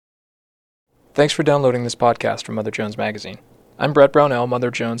Thanks for downloading this podcast from Mother Jones Magazine. I'm Brett Brownell,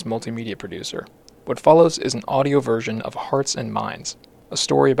 Mother Jones multimedia producer. What follows is an audio version of Hearts and Minds, a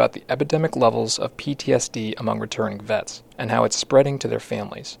story about the epidemic levels of PTSD among returning vets and how it's spreading to their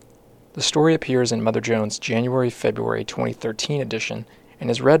families. The story appears in Mother Jones' January-February 2013 edition and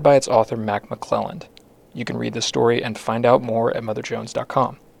is read by its author Mac McClelland. You can read the story and find out more at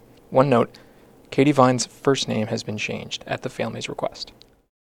motherjones.com. One note, Katie Vine's first name has been changed at the family's request.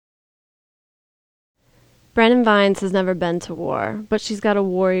 Brennan Vines has never been to war, but she's got a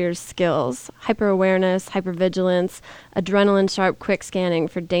warrior's skills: hyper-awareness, hypervigilance, adrenaline-sharp quick scanning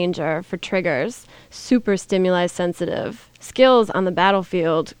for danger, for triggers, super stimuli sensitive, skills on the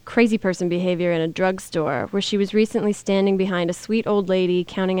battlefield, crazy person behavior in a drugstore, where she was recently standing behind a sweet old lady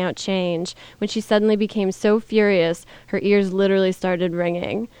counting out change when she suddenly became so furious her ears literally started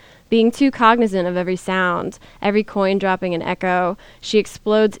ringing. Being too cognizant of every sound, every coin dropping an echo, she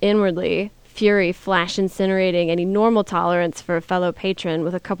explodes inwardly, fury flash incinerating any normal tolerance for a fellow patron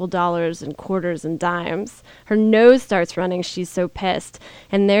with a couple dollars and quarters and dimes. Her nose starts running, she's so pissed,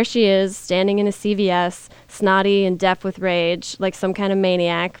 and there she is, standing in a CVS, snotty and deaf with rage, like some kind of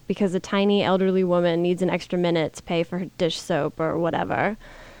maniac, because a tiny elderly woman needs an extra minute to pay for her dish soap or whatever.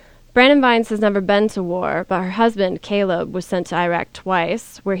 Brandon Vines has never been to war, but her husband, Caleb, was sent to Iraq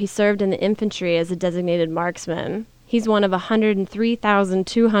twice, where he served in the infantry as a designated marksman. He's one of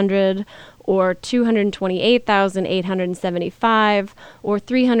 103,200, or 228,875, or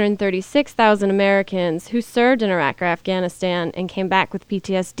 336,000 Americans who served in Iraq or Afghanistan and came back with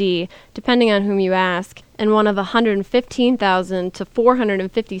PTSD, depending on whom you ask, and one of 115,000 to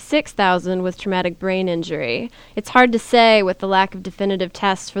 456,000 with traumatic brain injury. It's hard to say with the lack of definitive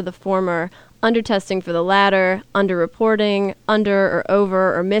tests for the former, under-testing for the latter, under-reporting, under or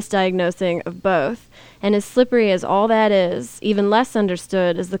over or misdiagnosing of both. And as slippery as all that is, even less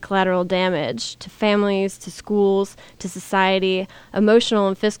understood is the collateral damage to families, to schools, to society, emotional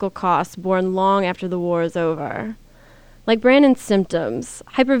and fiscal costs borne long after the war is over. Like Brandon's symptoms,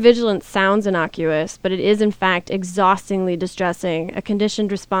 hypervigilance sounds innocuous, but it is in fact exhaustingly distressing, a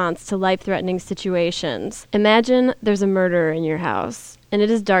conditioned response to life-threatening situations. Imagine there's a murderer in your house, and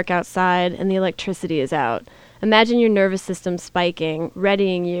it is dark outside, and the electricity is out. Imagine your nervous system spiking,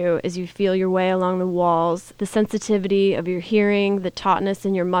 readying you as you feel your way along the walls, the sensitivity of your hearing, the tautness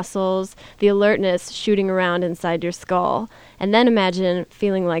in your muscles, the alertness shooting around inside your skull. And then imagine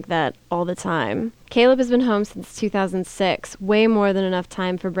feeling like that all the time. Caleb has been home since 2006, way more than enough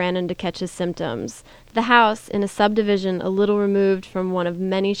time for Brandon to catch his symptoms. The house, in a subdivision a little removed from one of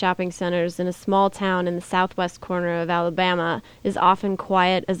many shopping centers in a small town in the southwest corner of Alabama, is often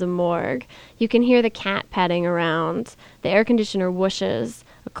quiet as a morgue. You can hear the cat padding around. The air conditioner whooshes.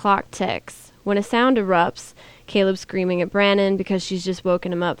 A clock ticks. When a sound erupts, Caleb screaming at Brandon because she's just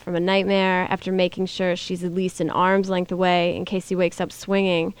woken him up from a nightmare after making sure she's at least an arm's length away in case he wakes up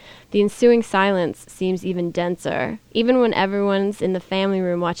swinging. The ensuing silence seems even denser. Even when everyone's in the family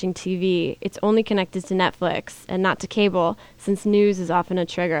room watching TV, it's only connected to Netflix and not to cable, since news is often a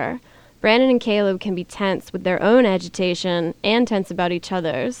trigger. Brandon and Caleb can be tense with their own agitation and tense about each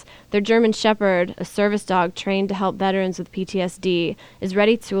other's. Their German Shepherd, a service dog trained to help veterans with PTSD, is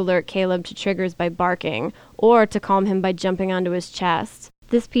ready to alert Caleb to triggers by barking, or to calm him by jumping onto his chest.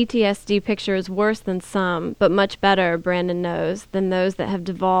 This PTSD picture is worse than some, but much better, Brandon knows, than those that have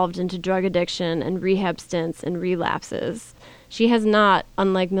devolved into drug addiction and rehab stints and relapses. She has not,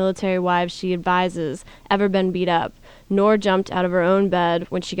 unlike military wives she advises, ever been beat up, nor jumped out of her own bed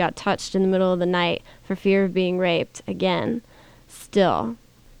when she got touched in the middle of the night for fear of being raped again. Still.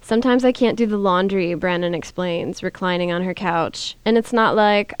 Sometimes I can't do the laundry, Brandon explains, reclining on her couch. And it's not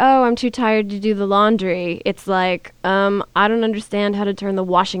like, oh, I'm too tired to do the laundry. It's like, I don't understand how to turn the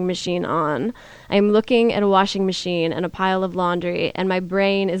washing machine on. I'm looking at a washing machine and a pile of laundry, and my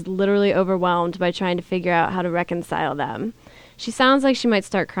brain is literally overwhelmed by trying to figure out how to reconcile them. She sounds like she might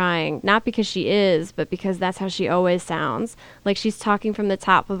start crying, not because she is, but because that's how she always sounds, like she's talking from the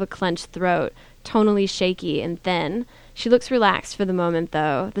top of a clenched throat, tonally shaky and thin. She looks relaxed for the moment,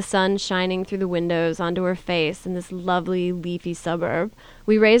 though, the sun shining through the windows onto her face in this lovely, leafy suburb.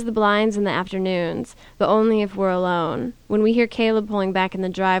 We raise the blinds in the afternoons, but only if we're alone. When we hear Caleb pulling back in the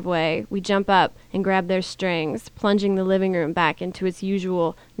driveway, we jump up and grab their strings, plunging the living room back into its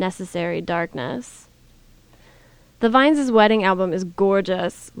usual, necessary darkness. The Vines' wedding album is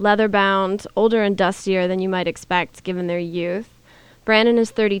gorgeous, leather-bound, older and dustier than you might expect given their youth. Brandon is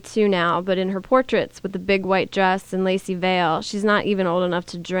 32 now, but in her portraits with the big white dress and lacy veil, she's not even old enough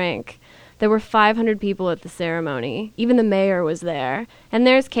to drink. There were 500 people at the ceremony. Even the mayor was there. And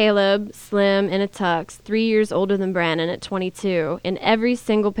there's Caleb, slim, in a tux, 3 years older than Brannon at 22, in every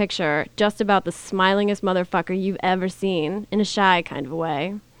single picture, just about the smilingest motherfucker you've ever seen, in a shy kind of a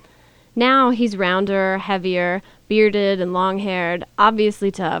way. Now he's rounder, heavier, bearded and long-haired, obviously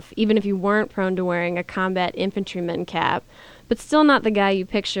tough, even if you weren't prone to wearing a combat infantryman cap, but still not the guy you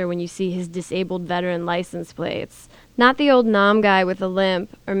picture when you see his disabled veteran license plates. Not the old Nam guy with a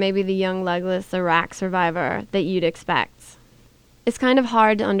limp, or maybe the young legless Iraq survivor that you'd expect. It's kind of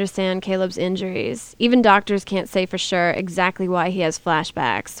hard to understand Caleb's injuries. Even doctors can't say for sure exactly why he has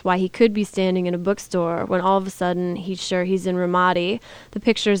flashbacks, why he could be standing in a bookstore when all of a sudden he's sure he's in Ramadi, the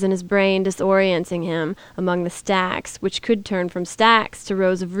pictures in his brain disorienting him among the stacks, which could turn from stacks to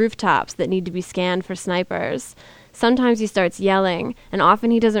rows of rooftops that need to be scanned for snipers. Sometimes he starts yelling, and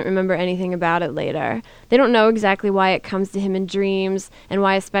often he doesn't remember anything about it later. They don't know exactly why it comes to him in dreams, and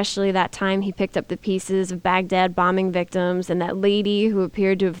why especially that time he picked up the pieces of Baghdad bombing victims and that lady who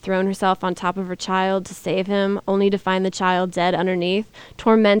appeared to have thrown herself on top of her child to save him, only to find the child dead underneath,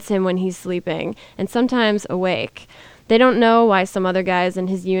 torments him when he's sleeping, and sometimes awake. They don't know why some other guys in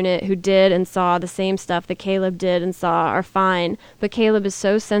his unit who did and saw the same stuff that Caleb did and saw are fine, but Caleb is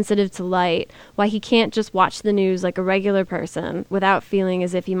so sensitive to light, why he can't just watch the news like a regular person without feeling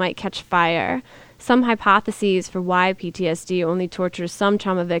as if he might catch fire. Some hypotheses for why PTSD only tortures some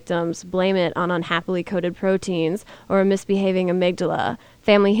trauma victims blame it on unhappily coded proteins or a misbehaving amygdala,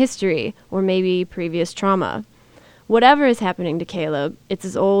 family history, or maybe previous trauma. Whatever is happening to Caleb, it's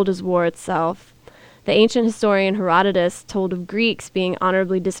as old as war itself. The ancient historian Herodotus told of Greeks being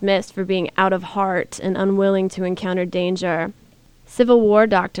honorably dismissed for being out of heart and unwilling to encounter danger. Civil War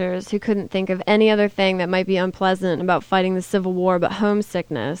doctors, who couldn't think of any other thing that might be unpleasant about fighting the Civil War but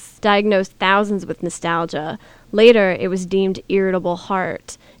homesickness, diagnosed thousands with nostalgia. Later, it was deemed irritable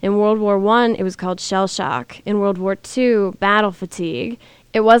heart. In World War I, it was called shell shock. In World War II, battle fatigue.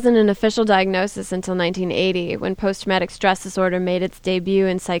 It wasn't an official diagnosis until 1980, when post-traumatic stress disorder made its debut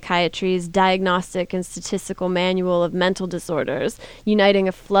in psychiatry's Diagnostic and Statistical Manual of Mental Disorders, uniting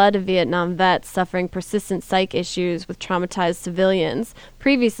a flood of Vietnam vets suffering persistent psych issues with traumatized civilians,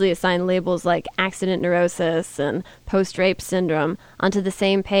 previously assigned labels like accident neurosis and post-rape syndrome, onto the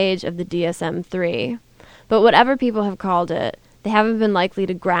same page of the DSM-3. But whatever people have called it, they haven't been likely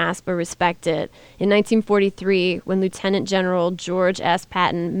to grasp or respect it. In 1943, when Lieutenant General George S.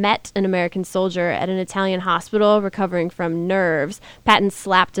 Patton met an American soldier at an Italian hospital recovering from nerves, Patton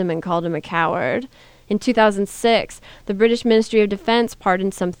slapped him and called him a coward. In 2006, the British Ministry of Defense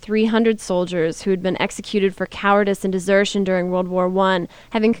pardoned some 300 soldiers who had been executed for cowardice and desertion during World War I,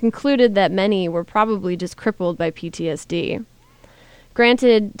 having concluded that many were probably just crippled by PTSD.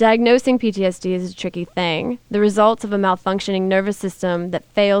 Granted, diagnosing PTSD is a tricky thing, the result of a malfunctioning nervous system that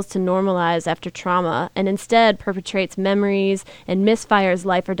fails to normalize after trauma and instead perpetrates memories and misfires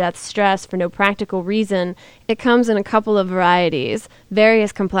life or death stress for no practical reason. It comes in a couple of varieties,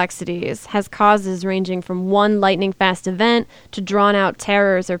 various complexities, has causes ranging from one lightning-fast event to drawn-out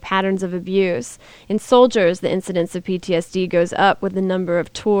terrors or patterns of abuse. In soldiers, the incidence of PTSD goes up with the number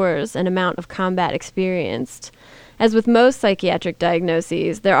of tours and amount of combat experienced. As with most psychiatric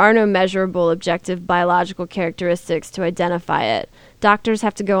diagnoses, there are no measurable objective biological characteristics to identify it. Doctors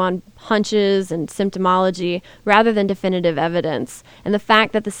have to go on hunches and symptomology rather than definitive evidence, and the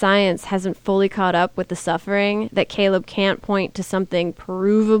fact that the science hasn't fully caught up with the suffering, that Caleb can't point to something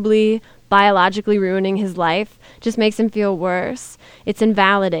provably, biologically ruining his life, just makes him feel worse. It's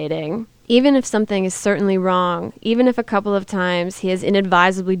invalidating. Even if something is certainly wrong, even if a couple of times he has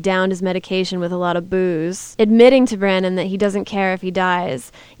inadvisably downed his medication with a lot of booze, admitting to Brannon that he doesn't care if he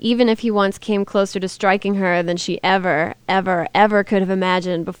dies, even if he once came closer to striking her than she ever could have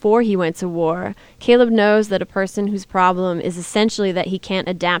imagined before he went to war, Caleb knows that a person whose problem is essentially that he can't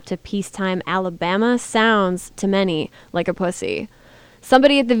adapt to peacetime Alabama sounds, to many, like a pussy.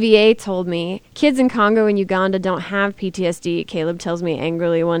 Somebody at the VA told me, kids in Congo and Uganda don't have PTSD, Caleb tells me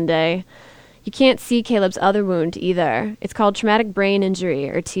angrily one day. You can't see Caleb's other wound either. It's called traumatic brain injury,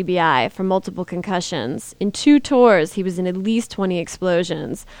 or TBI, from multiple concussions. In 2 tours, he was in at least 20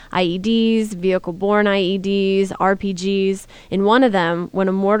 explosions. IEDs, vehicle-borne IEDs, RPGs. In one of them, when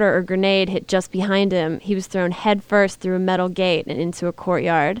a mortar or grenade hit just behind him, he was thrown headfirst through a metal gate and into a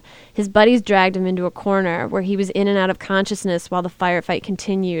courtyard. His buddies dragged him into a corner, where he was in and out of consciousness while the firefight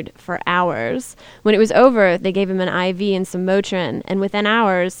continued for hours. When it was over, they gave him an IV and some Motrin, and within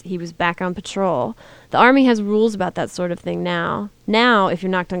hours, he was back on patrol. The Army has rules about that sort of thing now. Now, if you're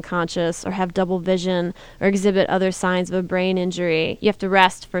knocked unconscious or have double vision or exhibit other signs of a brain injury, you have to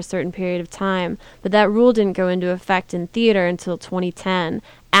rest for a certain period of time. But that rule didn't go into effect in theater until 2010,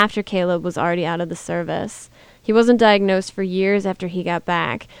 after Caleb was already out of the service. He wasn't diagnosed for years after he got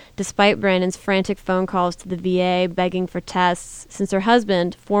back, despite Brandon's frantic phone calls to the VA begging for tests, since her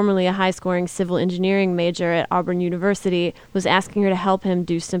husband, formerly a high-scoring civil engineering major at Auburn University, was asking her to help him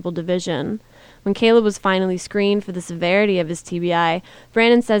do simple division. When Caleb was finally screened for the severity of his TBI,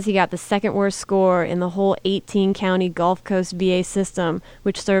 Brandon says he got the second worst score in the whole 18-county Gulf Coast VA system,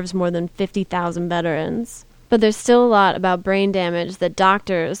 which serves more than 50,000 veterans. But there's still a lot about brain damage that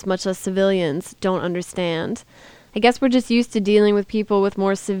doctors, much less civilians, don't understand. I guess we're just used to dealing with people with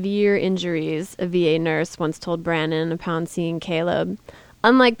more severe injuries, a VA nurse once told Brandon upon seeing Caleb.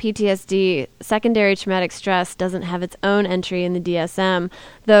 Unlike PTSD, secondary traumatic stress doesn't have its own entry in the DSM,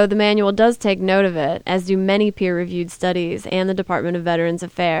 though the manual does take note of it, as do many peer-reviewed studies and the Department of Veterans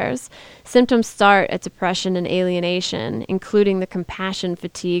Affairs. Symptoms start at depression and alienation, including the compassion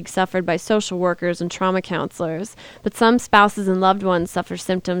fatigue suffered by social workers and trauma counselors, but some spouses and loved ones suffer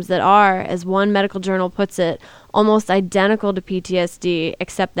symptoms that are, as one medical journal puts it, almost identical to PTSD,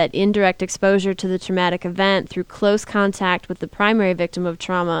 except that indirect exposure to the traumatic event through close contact with the primary victim of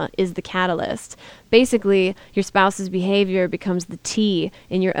trauma is the catalyst. Basically, your spouse's behavior becomes the T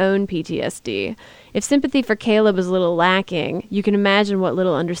in your own PTSD. If sympathy for Caleb is a little lacking, you can imagine what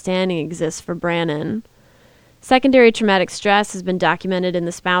little understanding exists for Brannon. Secondary traumatic stress has been documented in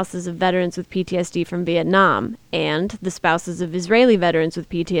the spouses of veterans with PTSD from Vietnam, and the spouses of Israeli veterans with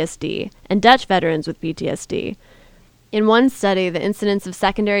PTSD, and Dutch veterans with PTSD. In one study, the incidence of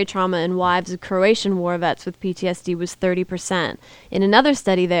secondary trauma in wives of Croatian war vets with PTSD was 30%. In another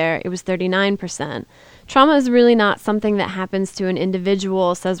study there, it was 39%. Trauma is really not something that happens to an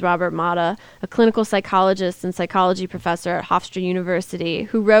individual, says Robert Mata, a clinical psychologist and psychology professor at Hofstra University,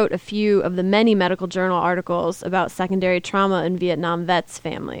 who wrote a few of the many medical journal articles about secondary trauma in Vietnam vets'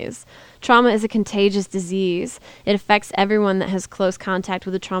 families. Trauma is a contagious disease. It affects everyone that has close contact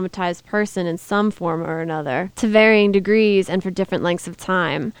with a traumatized person in some form or another, to varying degrees and for different lengths of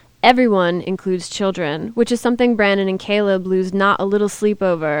time. Everyone includes children, which is something Brandon and Caleb lose not a little sleep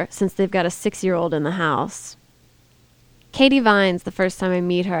over since they've got a 6-year-old in the house. Katie Vines, the first time I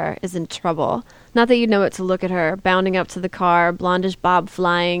meet her, is in trouble. Not that you'd know it to look at her, bounding up to the car, blondish bob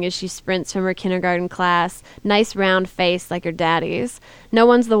flying as she sprints from her kindergarten class, nice round face like her daddy's. No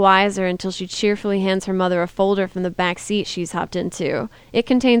one's the wiser until she cheerfully hands her mother a folder from the back seat she's hopped into. It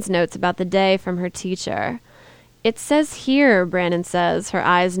contains notes about the day from her teacher. "It says here," Brandon says, her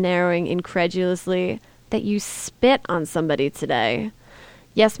eyes narrowing incredulously, "that you spit on somebody today."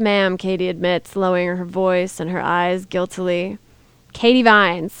 "Yes, ma'am," Katie admits, lowering her voice and her eyes guiltily. "Katie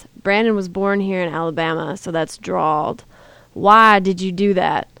Vines. Brandon was born here in Alabama, so that's drawled." "Why did you do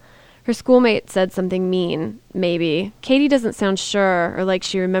that?" Her schoolmate said something mean, maybe. Katie doesn't sound sure or like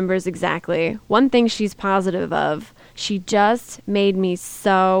she remembers exactly. One thing she's positive of: she just made me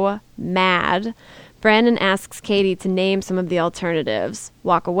so mad. Brandon asks Katie to name some of the alternatives.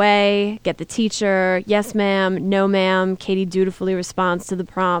 Walk away, get the teacher, yes ma'am, no ma'am. Katie dutifully responds to the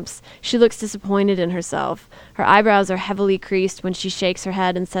prompts. She looks disappointed in herself. Her eyebrows are heavily creased when she shakes her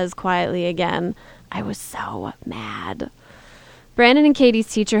head and says quietly again, "I was so mad." Brandon and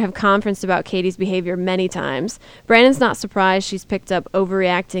Katie's teacher have conferenced about Katie's behavior many times. Brandon's not surprised she's picked up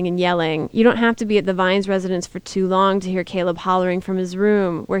overreacting and yelling. You don't have to be at the Vines residence for too long to hear Caleb hollering from his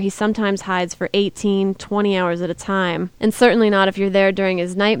room, where he sometimes hides for 18, 20 hours at a time. And certainly not if you're there during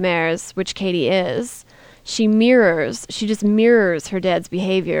his nightmares, which Katie is. She just mirrors her dad's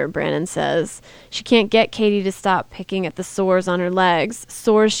behavior, Brandon says. She can't get Katie to stop picking at the sores on her legs,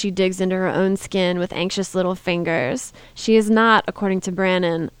 sores she digs into her own skin with anxious little fingers. She is not, according to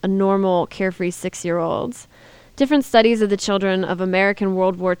Brandon, a normal, carefree 6-year-old. Different studies of the children of American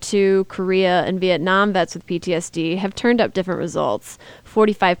World War II, Korea, and Vietnam vets with PTSD have turned up different results.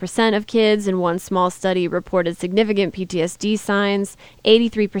 45% of kids in one small study reported significant PTSD signs.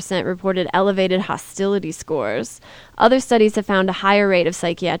 83% reported elevated hostility scores. Other studies have found a higher rate of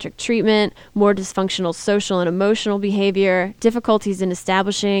psychiatric treatment, more dysfunctional social and emotional behavior, difficulties in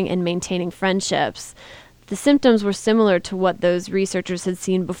establishing and maintaining friendships. The symptoms were similar to what those researchers had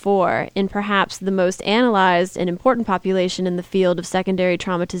seen before in perhaps the most analyzed and important population in the field of secondary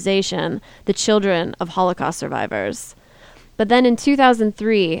traumatization, the children of Holocaust survivors. But then in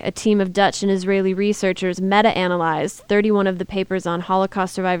 2003, a team of Dutch and Israeli researchers meta-analyzed 31 of the papers on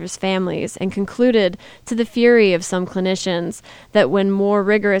Holocaust survivors' families and concluded, to the fury of some clinicians, that when more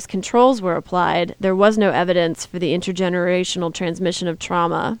rigorous controls were applied, there was no evidence for the intergenerational transmission of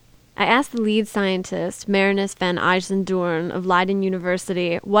trauma. I asked the lead scientist, Marinus van IJzendoorn of Leiden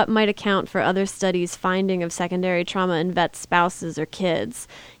University, what might account for other studies' finding of secondary trauma in vets' spouses or kids.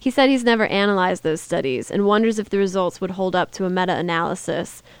 He said he's never analyzed those studies and wonders if the results would hold up to a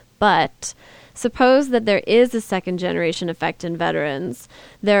meta-analysis. But suppose that there is a second-generation effect in veterans.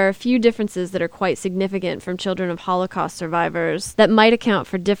 There are a few differences that are quite significant from children of Holocaust survivors that might account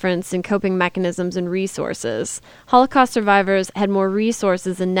for difference in coping mechanisms and resources. Holocaust survivors had more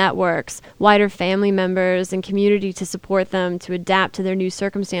resources and networks, wider family members, and community to support them to adapt to their new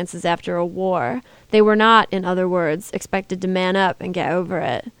circumstances after a war. They were not, in other words, expected to man up and get over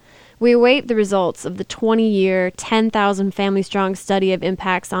it. We await the results of the 20-year, 10,000 family-strong study of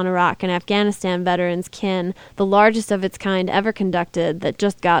impacts on Iraq and Afghanistan veterans kin, the largest of its kind ever conducted, that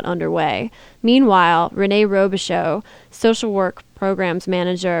just got underway. Meanwhile, Renee Robichaud, social work programs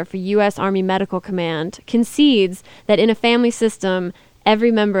manager for U.S. Army Medical Command, concedes that in a family system, every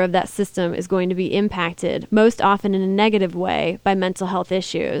member of that system is going to be impacted, most often in a negative way, by mental health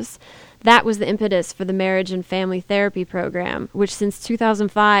issues. That was the impetus for the Marriage and Family Therapy Program, which since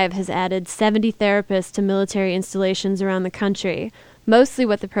 2005 has added 70 therapists to military installations around the country. Mostly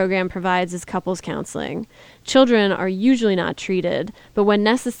what the program provides is couples counseling. Children are usually not treated, but when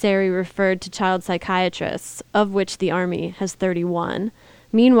necessary referred to child psychiatrists, of which the Army has 31.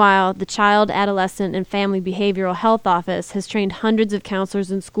 Meanwhile, the Child, Adolescent, and Family Behavioral Health Office has trained hundreds of counselors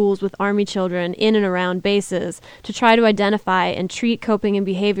in schools with Army children in and around bases to try to identify and treat coping and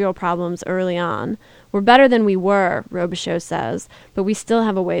behavioral problems early on. We're better than we were, Robichaud says, but we still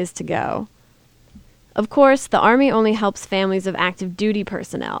have a ways to go. Of course, the Army only helps families of active duty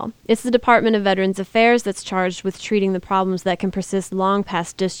personnel. It's the Department of Veterans Affairs that's charged with treating the problems that can persist long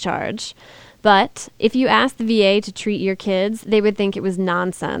past discharge. But if you ask the VA to treat your kids, they would think it was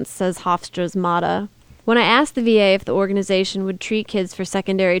nonsense, says Hofstra's Mata. When I asked the VA if the organization would treat kids for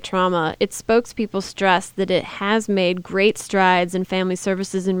secondary trauma, its spokespeople stressed that it has made great strides in family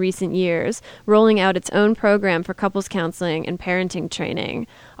services in recent years, rolling out its own program for couples counseling and parenting training.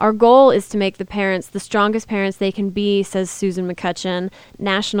 Our goal is to make the parents the strongest parents they can be, says Susan McCutcheon,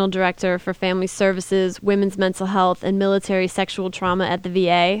 National Director for Family Services, Women's Mental Health, and Military Sexual Trauma at the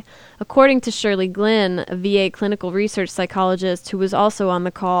VA. According to Shirley Glynn, a VA clinical research psychologist who was also on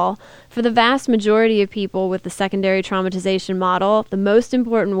the call, for the vast majority of people with the secondary traumatization model, the most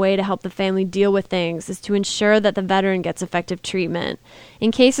important way to help the family deal with things is to ensure that the veteran gets effective treatment.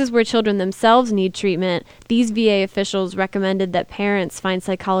 In cases where children themselves need treatment, these VA officials recommended that parents find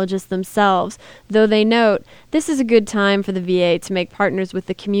psychologists themselves, though they note, this is a good time for the VA to make partners with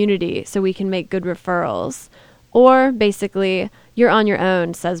the community so we can make good referrals. Or, basically, you're on your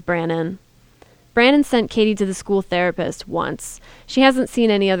own, says Brannon. Brannon sent Katie to the school therapist once. She hasn't seen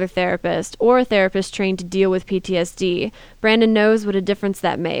any other therapist, or a therapist trained to deal with PTSD. Brandon knows what a difference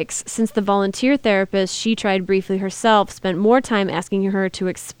that makes, since the volunteer therapist she tried briefly herself spent more time asking her to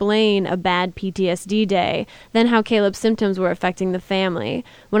explain a bad PTSD day than how Caleb's symptoms were affecting the family.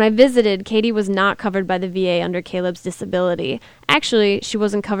 When I visited, Katie was not covered by the VA under Caleb's disability. Actually, she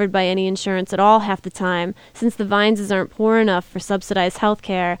wasn't covered by any insurance at all half the time, since the Vineses aren't poor enough for subsidized health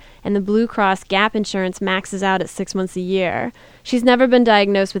care, and the Blue Cross Gap insurance maxes out at 6 months a year. She's never been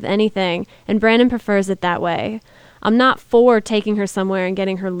diagnosed with anything, and Brandon prefers it that way. I'm not for taking her somewhere and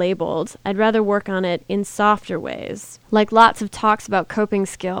getting her labeled. I'd rather work on it in softer ways, like lots of talks about coping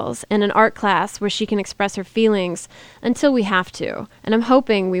skills and an art class where she can express her feelings until we have to, and I'm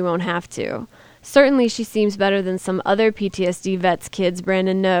hoping we won't have to. Certainly she seems better than some other PTSD vets' kids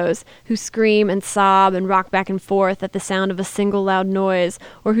Brandon knows, who scream and sob and rock back and forth at the sound of a single loud noise,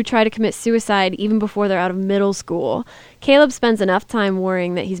 or who try to commit suicide even before they're out of middle school. Caleb spends enough time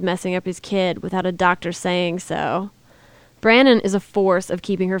worrying that he's messing up his kid without a doctor saying so. Brannon is a force of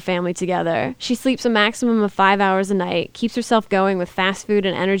keeping her family together. She sleeps a maximum of 5 hours a night, keeps herself going with fast food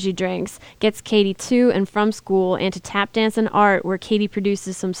and energy drinks, gets Katie to and from school and to tap dance and art, where Katie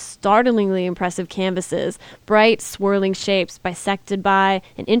produces some startlingly impressive canvases, bright, swirling shapes bisected by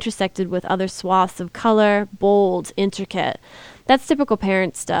and intersected with other swaths of color, bold, intricate. That's typical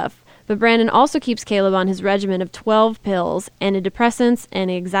parent stuff. But Brandon also keeps Caleb on his regimen of 12 pills, antidepressants,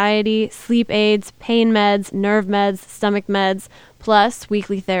 anti-anxiety, sleep aids, pain meds, nerve meds, stomach meds, plus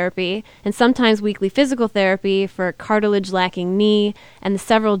weekly therapy, and sometimes weekly physical therapy for a cartilage-lacking knee and the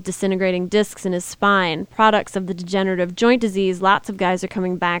several disintegrating discs in his spine, products of the degenerative joint disease lots of guys are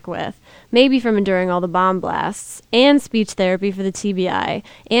coming back with, maybe from enduring all the bomb blasts, and speech therapy for the TBI,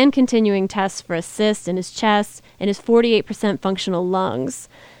 and continuing tests for a cyst in his chest and his 48% functional lungs.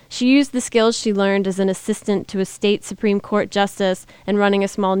 She used the skills she learned as an assistant to a state Supreme Court justice and running a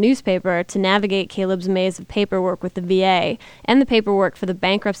small newspaper to navigate Caleb's maze of paperwork with the VA and the paperwork for the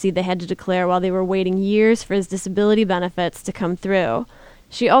bankruptcy they had to declare while they were waiting years for his disability benefits to come through.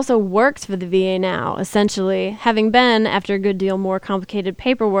 She also works for the VA now, essentially, having been, after a good deal more complicated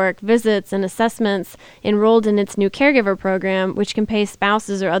paperwork, visits, and assessments, enrolled in its new caregiver program, which can pay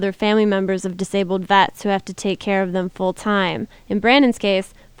spouses or other family members of disabled vets who have to take care of them full-time. In Brandon's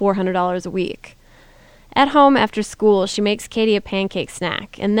case, $400 a week. At home after school, she makes Katie a pancake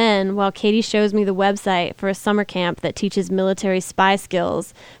snack, and then, while Katie shows me the website for a summer camp that teaches military spy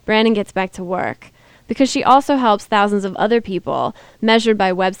skills, Brandon gets back to work. Because she also helps thousands of other people, measured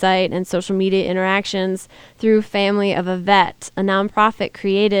by website and social media interactions, through Family of a Vet, a nonprofit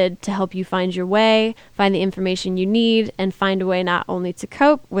created to help you find your way, find the information you need, and find a way not only to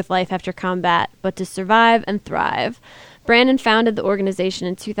cope with life after combat, but to survive and thrive. Brandon founded the organization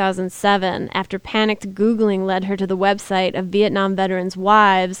in 2007 after panicked Googling led her to the website of Vietnam Veterans'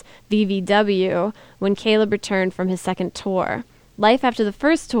 Wives, VVW, when Caleb returned from his second tour. Life after the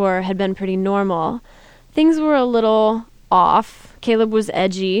first tour had been pretty normal. Things were a little off. Caleb was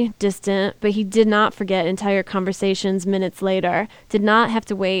edgy, distant, but he did not forget entire conversations minutes later, did not have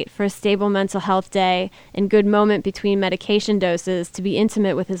to wait for a stable mental health day and good moment between medication doses to be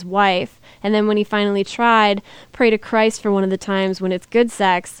intimate with his wife, and then when he finally tried, pray to Christ for one of the times when it's good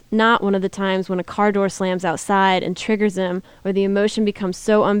sex, not one of the times when a car door slams outside and triggers him, or the emotion becomes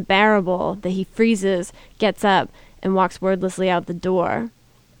so unbearable that he freezes, gets up, and walks wordlessly out the door.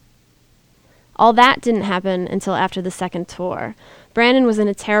 All that didn't happen until after the second tour. Brandon was in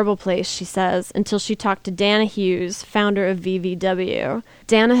a terrible place, she says, until she talked to Dana Hughes, founder of VVW.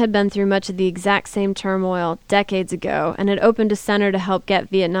 Dana had been through much of the exact same turmoil decades ago and had opened a center to help get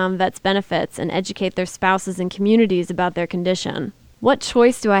Vietnam vets benefits and educate their spouses and communities about their condition. What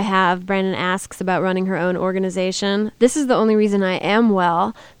choice do I have? Brandon asks about running her own organization. This is the only reason I am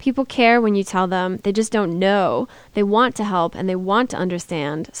well. People care when you tell them. They just don't know. They want to help and they want to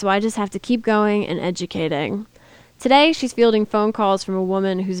understand. So I just have to keep going and educating. Today, she's fielding phone calls from a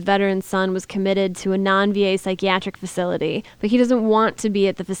woman whose veteran son was committed to a non-VA psychiatric facility, but he doesn't want to be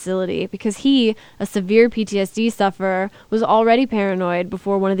at the facility because he, a severe PTSD sufferer, was already paranoid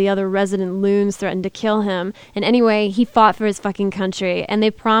before one of the other resident loons threatened to kill him. And anyway, he fought for his fucking country, and they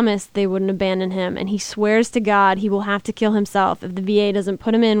promised they wouldn't abandon him, and he swears to God he will have to kill himself if the VA doesn't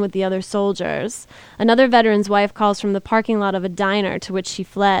put him in with the other soldiers. Another veteran's wife calls from the parking lot of a diner to which she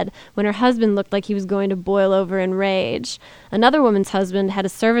fled when her husband looked like he was going to boil over in rage. Another woman's husband had a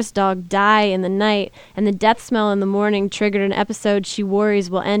service dog die in the night, and the death smell in the morning triggered an episode she worries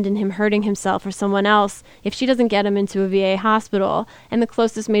will end in him hurting himself or someone else if she doesn't get him into a VA hospital, and the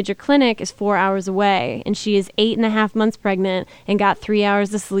closest major clinic is 4 hours away, and she is 8.5 months pregnant and got 3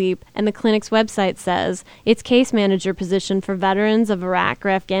 hours of sleep, and the clinic's website says its case manager position for veterans of Iraq or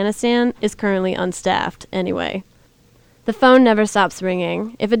Afghanistan is currently unstaffed anyway. The phone never stops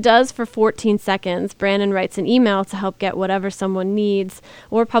ringing. If it does for 14 seconds, Brandon writes an email to help get whatever someone needs,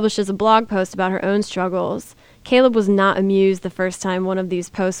 or publishes a blog post about her own struggles. Caleb was not amused the first time one of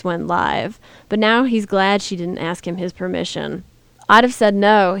these posts went live, but now he's glad she didn't ask him his permission. I'd have said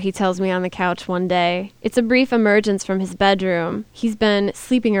no, he tells me on the couch one day. It's a brief emergence from his bedroom. He's been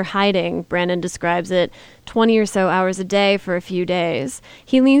sleeping or hiding, Brandon describes it, 20 or so hours a day for a few days.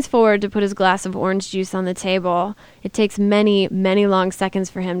 He leans forward to put his glass of orange juice on the table. It takes many, many long seconds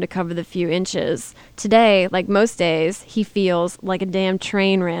for him to cover the few inches. Today, like most days, he feels like a damn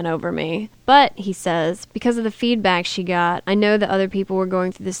train ran over me. But, he says, because of the feedback she got, I know that other people were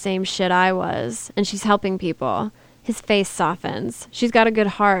going through the same shit I was, and she's helping people. His face softens. She's got a good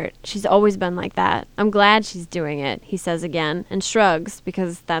heart. She's always been like that. I'm glad she's doing it, he says again, and shrugs,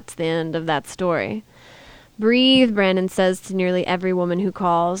 because that's the end of that story. Breathe, Brandon says to nearly every woman who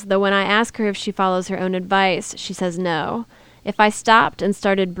calls, though when I ask her if she follows her own advice, she says no. If I stopped and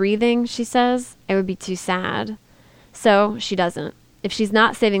started breathing, she says, I would be too sad. So, she doesn't. If she's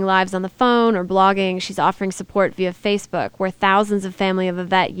not saving lives on the phone or blogging, she's offering support via Facebook, where thousands of Family of a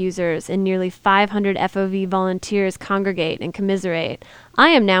Vet users and nearly 500 FOV volunteers congregate and commiserate. I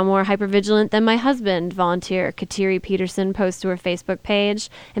am now more hypervigilant than my husband, volunteer Kateri Peterson posts to her Facebook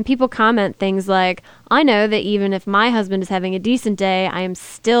page, and people comment things like, I know that even if my husband is having a decent day, I am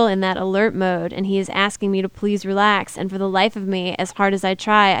still in that alert mode, and he is asking me to please relax, and for the life of me, as hard as I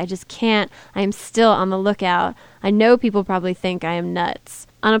try, I just can't. I am still on the lookout. I know people probably think I am nuts.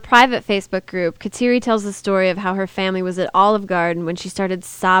 On a private Facebook group, Kateri tells the story of how her family was at Olive Garden when she started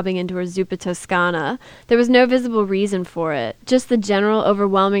sobbing into her Zuppa Toscana. There was no visible reason for it, just the general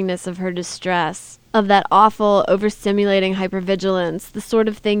overwhelmingness of her distress. of that awful, overstimulating hypervigilance, the sort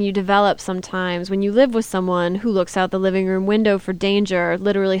of thing you develop sometimes when you live with someone who looks out the living room window for danger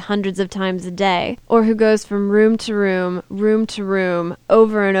literally hundreds of times a day, or who goes from room to room, room to room,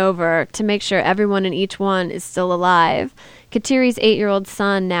 over and over to make sure everyone in each one is still alive. Katiri's 8-year-old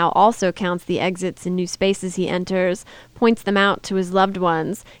son now also counts the exits and new spaces he enters, points them out to his loved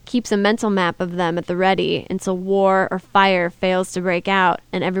ones, keeps a mental map of them at the ready until war or fire fails to break out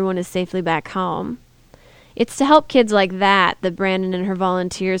and everyone is safely back home. It's to help kids like that Brandon and her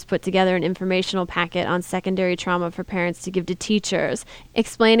volunteers put together an informational packet on secondary trauma for parents to give to teachers,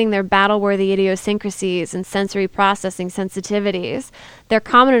 explaining their battle-worthy idiosyncrasies and sensory processing sensitivities. They're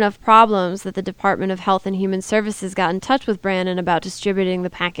common enough problems that the Department of Health and Human Services got in touch with Brandon about distributing the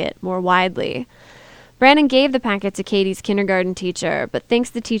packet more widely. Brandon gave the packet to Katie's kindergarten teacher, but thinks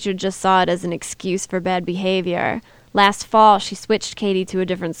the teacher just saw it as an excuse for bad behavior. Last fall, she switched Katie to a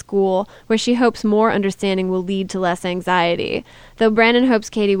different school, where she hopes more understanding will lead to less anxiety. Though Brandon hopes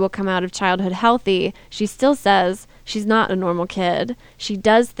Katie will come out of childhood healthy, she still says she's not a normal kid. She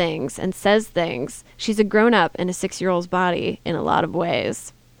does things and says things. She's a grown-up in a 6-year-old's body in a lot of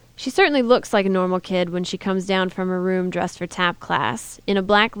ways. She certainly looks like a normal kid when she comes down from her room dressed for tap class. In a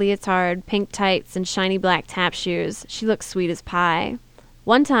black leotard, pink tights, and shiny black tap shoes, she looks sweet as pie.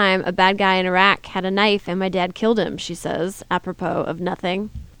 One time, a bad guy in Iraq had a knife and my dad killed him, she says, apropos of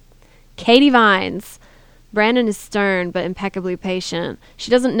nothing. Katie Vines. Brandon is stern but impeccably patient. She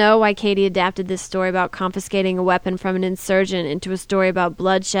doesn't know why Katie adapted this story about confiscating a weapon from an insurgent into a story about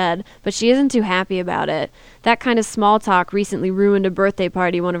bloodshed, but she isn't too happy about it. That kind of small talk recently ruined a birthday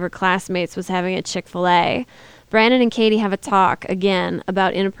party one of her classmates was having at Chick-fil-A. Brandon and Katie have a talk, again,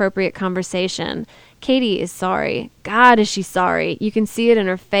 about inappropriate conversation. Katie is sorry. God, is she sorry. You can see it in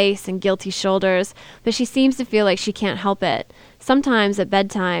her face and guilty shoulders, but she seems to feel like she can't help it. Sometimes at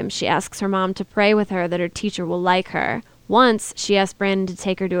bedtime, she asks her mom to pray with her that her teacher will like her. Once, she asked Brandon to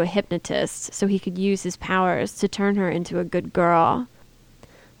take her to a hypnotist so he could use his powers to turn her into a good girl.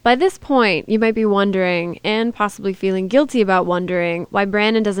 By this point, you might be wondering, and possibly feeling guilty about wondering, why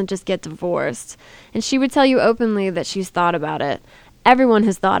Brandon doesn't just get divorced. And she would tell you openly that she's thought about it. Everyone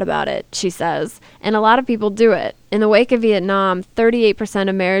has thought about it, she says, and a lot of people do it. In the wake of Vietnam, 38%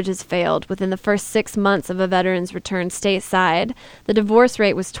 of marriages failed within the first 6 months of a veteran's return stateside. The divorce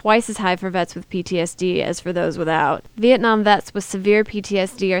rate was twice as high for vets with PTSD as for those without. Vietnam vets with severe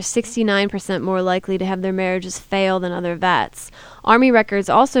PTSD are 69% more likely to have their marriages fail than other vets. Army records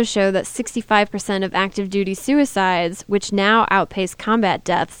also show that 65% of active duty suicides, which now outpace combat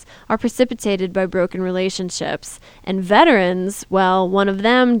deaths, are precipitated by broken relationships. And veterans, well, one of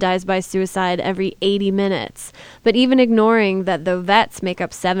them dies by suicide every 80 minutes. But even ignoring that though vets make up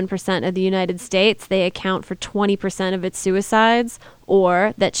 7% of the United States, they account for 20% of its suicides,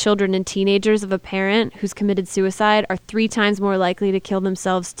 or that children and teenagers of a parent who's committed suicide are 3 times more likely to kill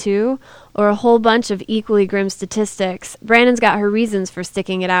themselves too, or a whole bunch of equally grim statistics, Brandon's got her reasons for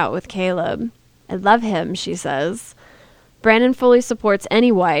sticking it out with Caleb. I love him, she says. Brandon fully supports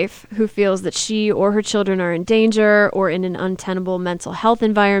any wife who feels that she or her children are in danger or in an untenable mental health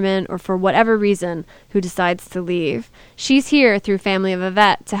environment or for whatever reason who decides to leave. She's here through Family of a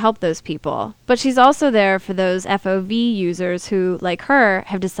Vet to help those people. But she's also there for those FOV users who, like her,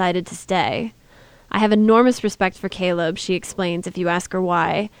 have decided to stay. I have enormous respect for Caleb, she explains if you ask her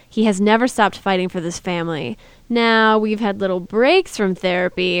why. He has never stopped fighting for this family. Now, we've had little breaks from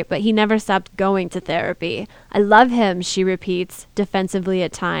therapy, but he never stopped going to therapy. I love him, she repeats, defensively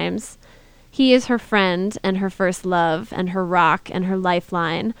at times. He is her friend and her first love and her rock and her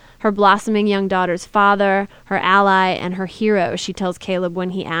lifeline, her blossoming young daughter's father, her ally, and her hero, she tells Caleb when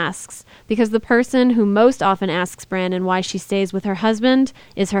he asks, because the person who most often asks Brandon why she stays with her husband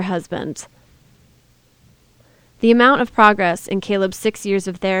is her husband. The amount of progress in Caleb's 6 years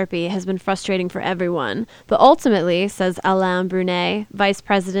of therapy has been frustrating for everyone, but ultimately, says Alain Brunet, vice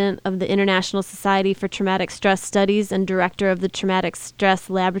president of the International Society for Traumatic Stress Studies and director of the Traumatic Stress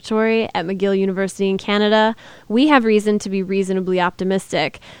Laboratory at McGill University in Canada, we have reason to be reasonably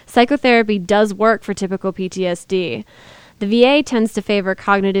optimistic. Psychotherapy does work for typical PTSD. The VA tends to favor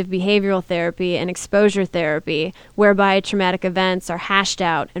cognitive behavioral therapy and exposure therapy, whereby traumatic events are hashed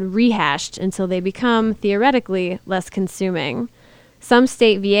out and rehashed until they become, theoretically, less consuming. Some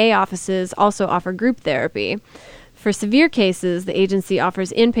state VA offices also offer group therapy. For severe cases, the agency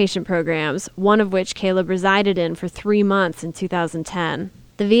offers inpatient programs, one of which Caleb resided in for 3 months in 2010.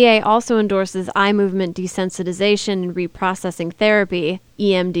 The VA also endorses eye movement desensitization and reprocessing therapy,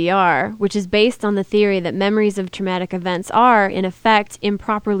 EMDR, which is based on the theory that memories of traumatic events are, in effect,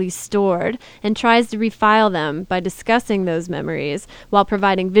 improperly stored, and tries to refile them by discussing those memories while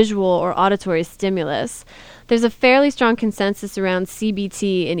providing visual or auditory stimulus. There's a fairly strong consensus around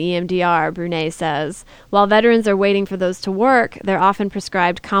CBT and EMDR, Brunet says. While veterans are waiting for those to work, they're often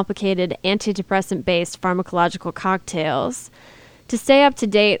prescribed complicated antidepressant-based pharmacological cocktails. To stay up to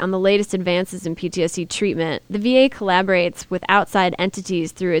date on the latest advances in PTSD treatment, the VA collaborates with outside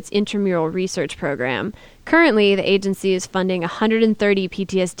entities through its intramural research program. Currently, the agency is funding 130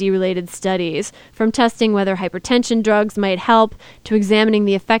 PTSD-related studies, from testing whether hypertension drugs might help to examining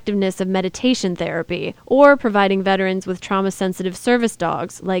the effectiveness of meditation therapy, or providing veterans with trauma-sensitive service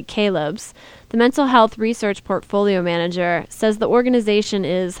dogs, like Caleb's. The Mental Health Research Portfolio Manager says the organization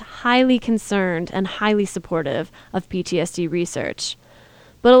is highly concerned and highly supportive of PTSD research.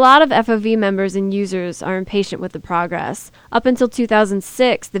 But a lot of FOV members and users are impatient with the progress. Up until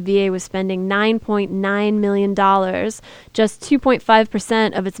 2006, the VA was spending $9.9 million, just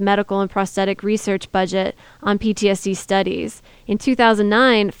 2.5% of its medical and prosthetic research budget, on PTSD studies. In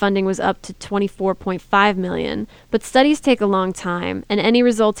 2009, funding was up to $24.5 million. But studies take a long time, and any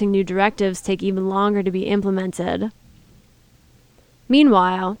resulting new directives take even longer to be implemented.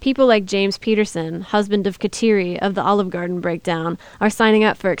 Meanwhile, people like James Peterson, husband of Kateri of the Olive Garden breakdown, are signing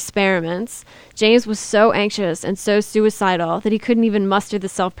up for experiments. James was so anxious and so suicidal that he couldn't even muster the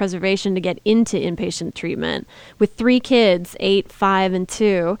self-preservation to get into inpatient treatment. With 3 kids, 8, 5, and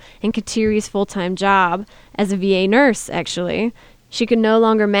 2, and Kateri's full-time job, as a VA nurse, actually, she could no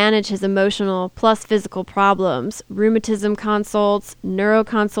longer manage his emotional plus physical problems, rheumatism consults, neuro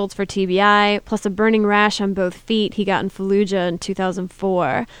consults for TBI, plus a burning rash on both feet he got in Fallujah in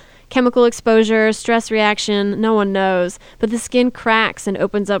 2004. Chemical exposure, stress reaction, no one knows, but the skin cracks and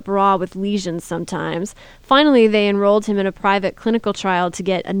opens up raw with lesions sometimes. Finally, they enrolled him in a private clinical trial to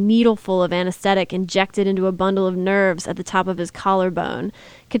get a needleful of anesthetic injected into a bundle of nerves at the top of his collarbone.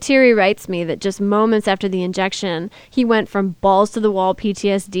 Kateri writes me that just moments after the injection, he went from balls-to-the-wall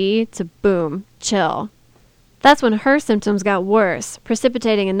PTSD to boom, chill. That's when her symptoms got worse,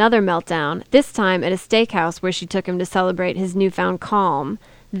 precipitating another meltdown, this time at a steakhouse where she took him to celebrate his newfound calm.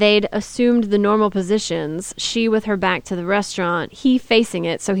 They'd assumed the normal positions, she with her back to the restaurant, he facing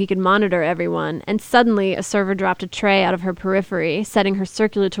it so he could monitor everyone, and suddenly a server dropped a tray out of her periphery, setting her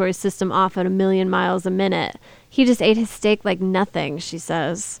circulatory system off at 1,000,000 miles a minute. He just ate his steak like nothing, she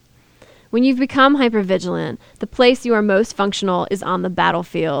says. When you've become hypervigilant, the place you are most functional is on the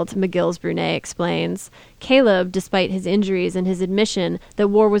battlefield, McGill's Brunet explains. Caleb, despite his injuries and his admission that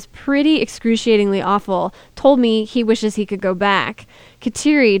war was pretty excruciatingly awful, told me he wishes he could go back.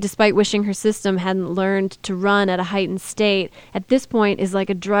 Kateri, despite wishing her system hadn't learned to run at a heightened state, at this point is like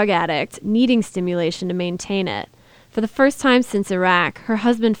a drug addict, needing stimulation to maintain it. For the first time since Iraq, her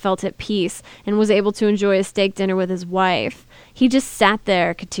husband felt at peace and was able to enjoy a steak dinner with his wife. He just sat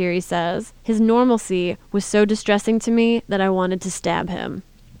there, Kateri says. His normalcy was so distressing to me that I wanted to stab him.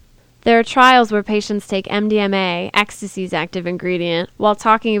 There are trials where patients take MDMA, ecstasy's active ingredient, while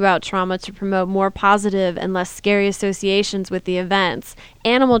talking about trauma to promote more positive and less scary associations with the events.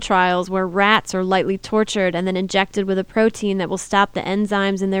 Animal trials where rats are lightly tortured and then injected with a protein that will stop the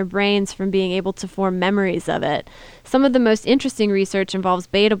enzymes in their brains from being able to form memories of it. Some of the most interesting research involves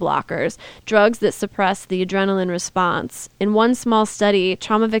beta blockers, drugs that suppress the adrenaline response. In one small study,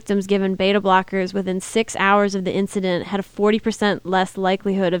 trauma victims given beta blockers within 6 hours of the incident had a 40% less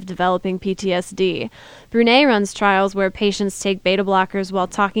likelihood of developing PTSD. Brunet runs trials where patients take beta blockers while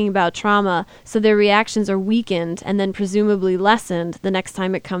talking about trauma, so their reactions are weakened and then presumably lessened the next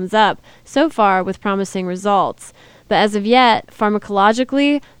time it comes up, so far with promising results. But as of yet,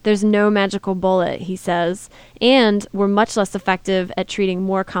 pharmacologically, there's no magical bullet, he says, and we're much less effective at treating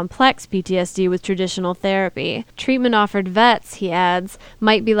more complex PTSD with traditional therapy. Treatment offered vets, he adds,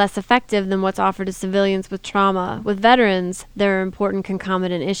 might be less effective than what's offered to civilians with trauma. With veterans, there are important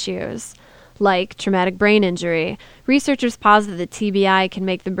concomitant issues, like traumatic brain injury. Researchers posit that TBI can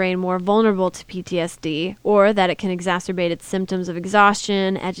make the brain more vulnerable to PTSD, or that it can exacerbate its symptoms of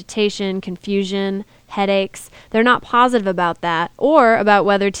exhaustion, agitation, confusion, headaches. They're not positive about that, or about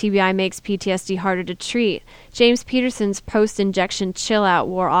whether TBI makes PTSD harder to treat. James Peterson's post-injection chill-out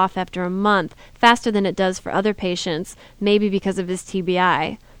wore off after a month, faster than it does for other patients, maybe because of his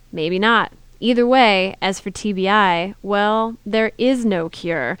TBI. Maybe not. Either way, as for TBI, well, there is no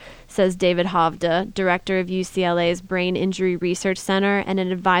cure, says David Hovda, director of UCLA's Brain Injury Research Center and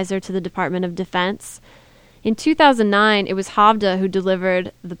an advisor to the Department of Defense. In 2009, it was Havda who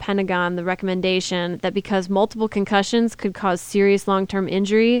delivered the Pentagon the recommendation that because multiple concussions could cause serious long-term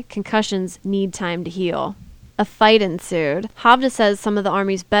injury, concussions need time to heal. A fight ensued. Havda says some of the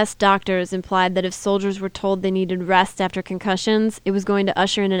Army's best doctors implied that if soldiers were told they needed rest after concussions, it was going to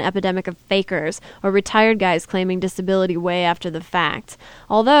usher in an epidemic of fakers, or retired guys claiming disability way after the fact.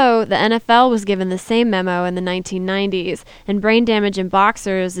 Although, the NFL was given the same memo in the 1990s, and brain damage in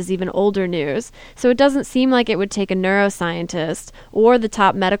boxers is even older news, so it doesn't seem like it would take a neuroscientist, or the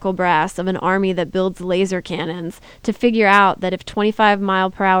top medical brass of an army that builds laser cannons, to figure out that if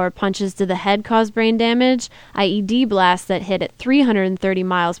 25-mile-per-hour punches to the head cause brain damage, IED blasts that hit at 330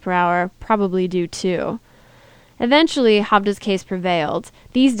 miles per hour probably do too. Eventually, Havda's case prevailed.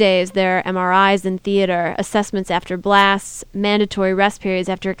 These days, there are MRIs in theater, assessments after blasts, mandatory rest periods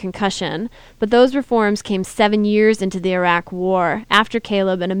after a concussion. But those reforms came 7 years into the Iraq War, after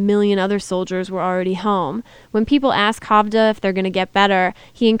Caleb and a million other soldiers were already home. When people ask Havda if they're going to get better,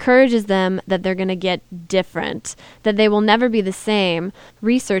 he encourages them that they're going to get different, that they will never be the same.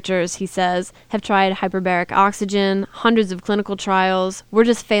 Researchers, he says, have tried hyperbaric oxygen, hundreds of clinical trials. We're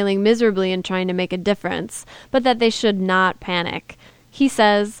just failing miserably in trying to make a difference. But that they should not panic. He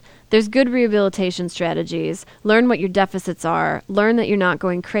says, there's good rehabilitation strategies. Learn what your deficits are. Learn that you're not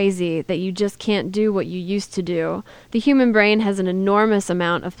going crazy, that you just can't do what you used to do. The human brain has an enormous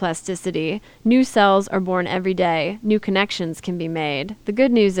amount of plasticity. New cells are born every day. New connections can be made. The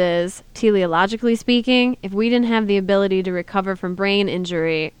good news is, teleologically speaking, if we didn't have the ability to recover from brain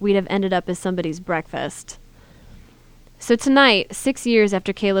injury, we'd have ended up as somebody's breakfast. So tonight, 6 years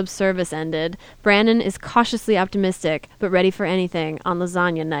after Caleb's service ended, Brandon is cautiously optimistic, but ready for anything on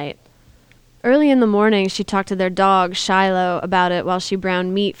lasagna night. Early in the morning, she talked to their dog, Shiloh, about it while she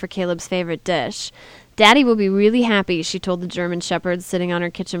browned meat for Caleb's favorite dish. Daddy will be really happy, she told the German Shepherd sitting on her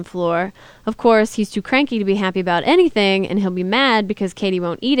kitchen floor. Of course, he's too cranky to be happy about anything, and he'll be mad because Katie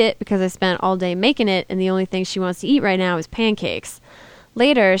won't eat it because I spent all day making it, and the only thing she wants to eat right now is pancakes.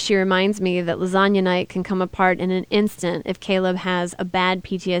 Later, she reminds me that lasagna night can come apart in an instant if Caleb has a bad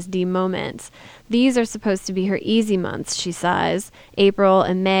PTSD moment. These are supposed to be her easy months, she sighs. April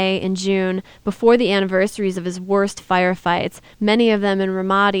and May and June, before the anniversaries of his worst firefights, many of them in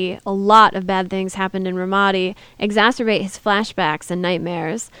Ramadi, a lot of bad things happened in Ramadi, exacerbate his flashbacks and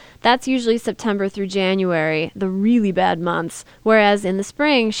nightmares. That's usually September through January, the really bad months, whereas in the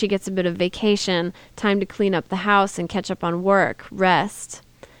spring she gets a bit of vacation, time to clean up the house and catch up on work, rest.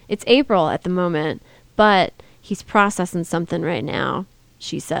 It's April at the moment, but he's processing something right now,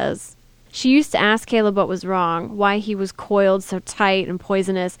 she says. She used to ask Caleb what was wrong, why he was coiled so tight and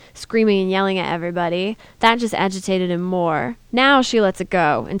poisonous, screaming and yelling at everybody. That just agitated him more. Now she lets it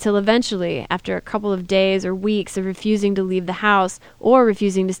go, until eventually, after a couple of days or weeks of refusing to leave the house, or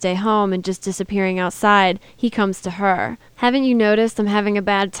refusing to stay home and just disappearing outside, he comes to her. Haven't you noticed I'm having a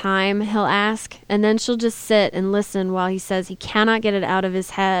bad time? He'll ask, and then she'll just sit and listen while he says he cannot get it out of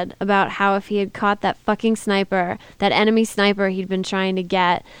his head about how if he had caught that fucking sniper, that enemy sniper he'd been trying to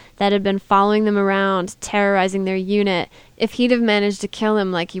get, that had been following them around, terrorizing their unit, if he'd have managed to kill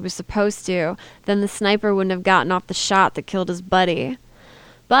him like he was supposed to, then the sniper wouldn't have gotten off the shot that killed his buddy.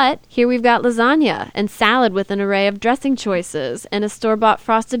 But here we've got lasagna, and salad with an array of dressing choices, and a store-bought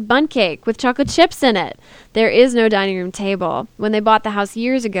frosted bundt cake with chocolate chips in it. There is no dining room table. When they bought the house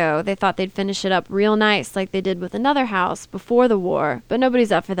years ago, they thought they'd finish it up real nice like they did with another house before the war, but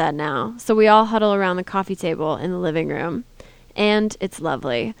nobody's up for that now, so we all huddle around the coffee table in the living room. And it's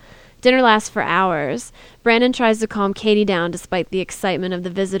lovely. Dinner lasts for hours. Brandon tries to calm Katie down despite the excitement of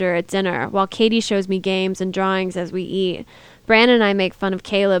the visitor at dinner, while Katie shows me games and drawings as we eat. Brandon and I make fun of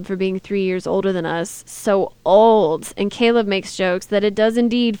Caleb for being 3 years older than us. So old! And Caleb makes jokes that it does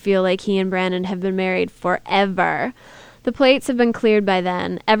indeed feel like he and Brandon have been married forever. The plates have been cleared by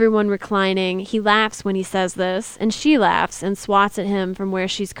then, everyone reclining. He laughs when he says this, and she laughs and swats at him from where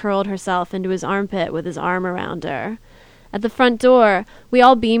she's curled herself into his armpit with his arm around her. At the front door, we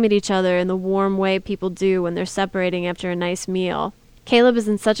all beam at each other in the warm way people do when they're separating after a nice meal. Caleb is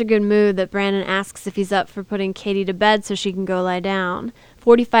in such a good mood that Brandon asks if he's up for putting Katie to bed so she can go lie down.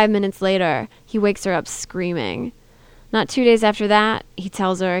 45 minutes later, he wakes her up screaming. Not 2 days after that, he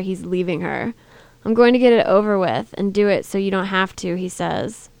tells her he's leaving her. I'm going to get it over with and do it so you don't have to, he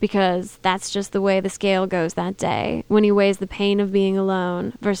says, because that's just the way the scale goes that day, when he weighs the pain of being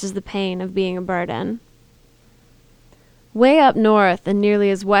alone versus the pain of being a burden. Way up north and nearly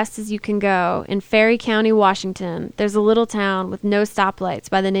as west as you can go, in Ferry County, Washington, there's a little town with no stoplights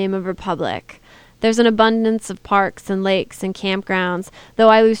by the name of Republic. There's an abundance of parks and lakes and campgrounds, though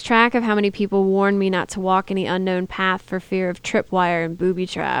I lose track of how many people warn me not to walk any unknown path for fear of tripwire and booby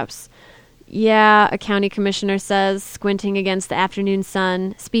traps. Yeah, a county commissioner says, squinting against the afternoon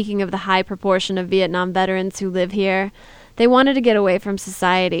sun, speaking of the high proportion of Vietnam veterans who live here. They wanted to get away from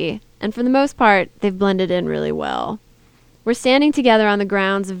society, and for the most part, they've blended in really well. We're standing together on the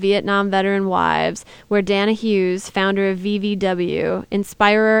grounds of Vietnam Veteran Wives, where Dana Hughes, founder of VVW,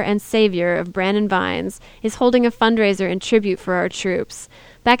 inspirer and savior of Brandon Vines, is holding a fundraiser in tribute for our troops.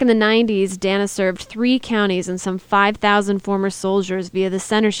 Back in the 90s, Dana served 3 counties and some 5,000 former soldiers via the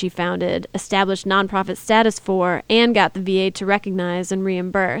center she founded, established nonprofit status for, and got the VA to recognize and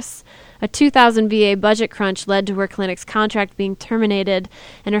reimburse. A 2000 VA budget crunch led to her clinic's contract being terminated,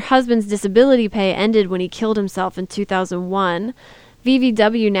 and her husband's disability pay ended when he killed himself in 2001.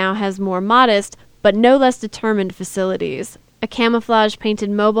 VVW now has more modest, but no less determined facilities. A camouflage-painted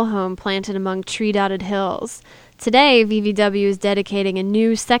mobile home planted among tree-dotted hills. Today, VVW is dedicating a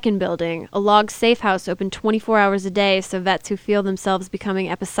new second building, a log safe house open 24 hours a day so vets who feel themselves becoming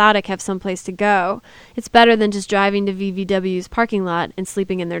episodic have someplace to go. It's better than just driving to VVW's parking lot and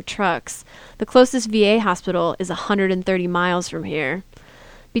sleeping in their trucks. The closest VA hospital is 130 miles from here.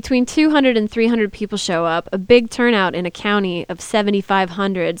 Between 200 and 300 people show up, a big turnout in a county of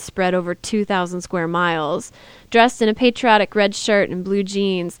 7,500 spread over 2,000 square miles. Dressed in a patriotic red shirt and blue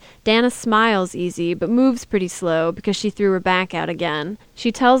jeans, Dana smiles easy but moves pretty slow because she threw her back out again.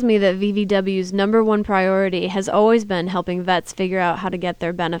 She tells me that VVW's #1 priority has always been helping vets figure out how to get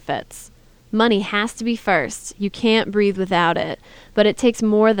their benefits. Money has to be first. You can't breathe without it. But it takes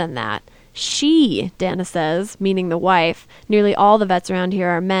more than that. She, Dana says, meaning the wife, nearly all the vets around here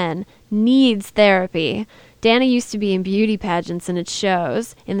are men, needs therapy. Dana used to be in beauty pageants and it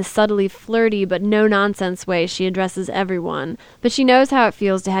shows, in the subtly flirty but no-nonsense way she addresses everyone. But she knows how it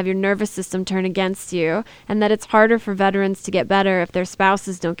feels to have your nervous system turn against you, and that it's harder for veterans to get better if their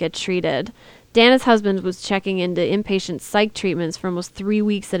spouses don't get treated. Dana's husband was checking into inpatient psych treatments for almost 3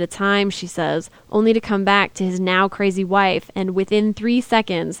 weeks at a time, she says, only to come back to his now crazy wife and within 3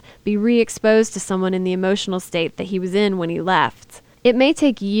 seconds be re-exposed to someone in the emotional state that he was in when he left. It may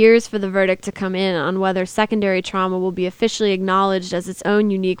take years for the verdict to come in on whether secondary trauma will be officially acknowledged as its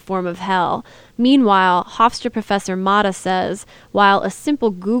own unique form of hell. Meanwhile, Hofstra professor Mata says, while a simple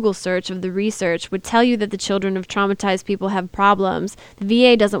Google search of the research would tell you that the children of traumatized people have problems, the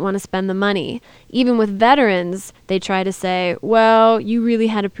VA doesn't want to spend the money. Even with veterans, they try to say, well, you really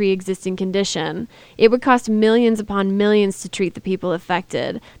had a pre-existing condition. It would cost millions upon millions to treat the people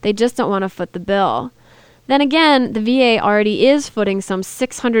affected. They just don't want to foot the bill. Then again, the VA already is footing some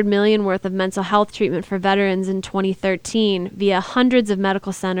 $600 million worth of mental health treatment for veterans in 2013 via hundreds of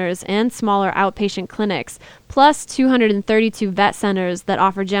medical centers and smaller outpatient clinics, plus 232 vet centers that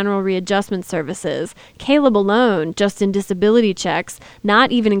offer general readjustment services. Caleb alone, just in disability checks,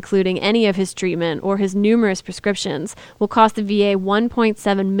 not even including any of his treatment or his numerous prescriptions, will cost the VA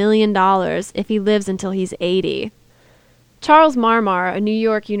 $1.7 million if he lives until he's 80. Charles Marmar, a New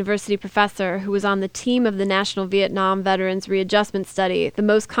York University professor who was on the team of the National Vietnam Veterans Readjustment Study, the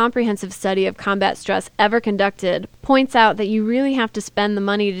most comprehensive study of combat stress ever conducted, points out that you really have to spend the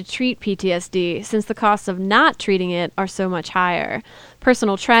money to treat PTSD since the costs of not treating it are so much higher.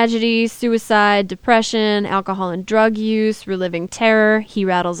 Personal tragedy, suicide, depression, alcohol and drug use, reliving terror, he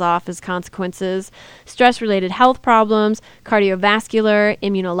rattles off as consequences, stress-related health problems, cardiovascular,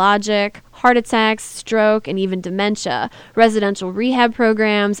 immunologic, heart attacks, stroke, and even dementia, residential rehab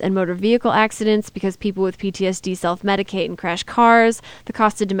programs, and motor vehicle accidents because people with PTSD self-medicate and crash cars, the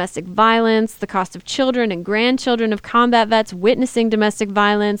cost of domestic violence, the cost of children and grandchildren of combat vets witnessing domestic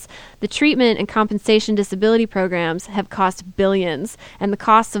violence. The treatment and compensation disability programs have cost billions, and the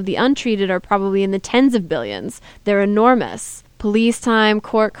costs of the untreated are probably in the tens of billions. They're enormous. Police time,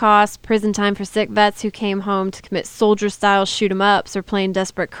 court costs, prison time for sick vets who came home to commit soldier-style shoot-'em-ups or plain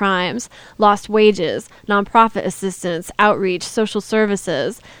desperate crimes, lost wages, nonprofit assistance, outreach, social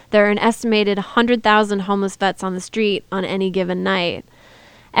services. There are an estimated 100,000 homeless vets on the street on any given night.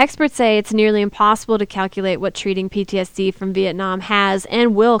 Experts say it's nearly impossible to calculate what treating PTSD from Vietnam has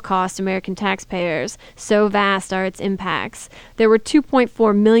and will cost American taxpayers. So vast are its impacts. There were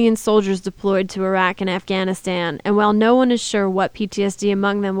 2.4 million soldiers deployed to Iraq and Afghanistan, and while no one is sure what PTSD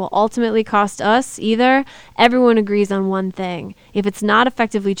among them will ultimately cost us either, everyone agrees on one thing. If it's not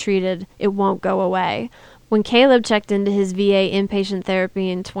effectively treated, it won't go away. When Caleb checked into his VA inpatient therapy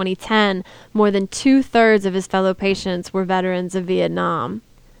in 2010, more than 2/3 of his fellow patients were veterans of Vietnam.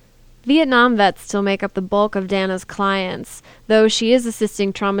 Vietnam vets still make up the bulk of Dana's clients, though she is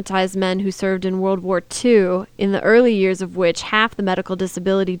assisting traumatized men who served in World War II, in the early years of which half the medical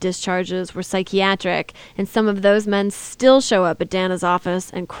disability discharges were psychiatric, and some of those men still show up at Dana's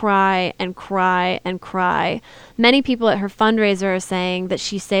office and cry and cry and cry. Many people at her fundraiser are saying that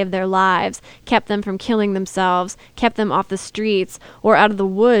she saved their lives, kept them from killing themselves, kept them off the streets, or out of the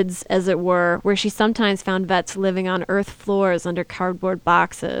woods, as it were, where she sometimes found vets living on earth floors under cardboard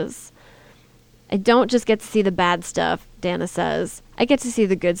boxes. I don't just get to see the bad stuff, Dana says. I get to see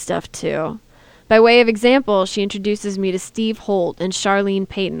the good stuff, too. By way of example, she introduces me to Steve Holt and Charlene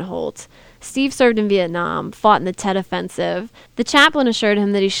Peyton Holt. Steve served in Vietnam, fought in the Tet Offensive. The chaplain assured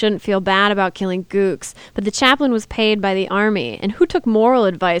him that he shouldn't feel bad about killing gooks, but the chaplain was paid by the Army, and who took moral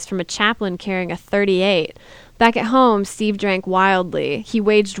advice from a chaplain carrying a .38? Back at home, Steve drank wildly. He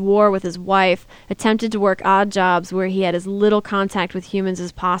waged war with his wife, attempted to work odd jobs where he had as little contact with humans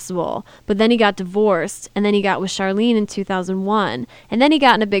as possible. But then he got divorced, and then he got with Charlene in 2001. And then he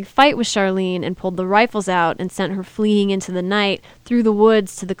got in a big fight with Charlene and pulled the rifles out and sent her fleeing into the night through the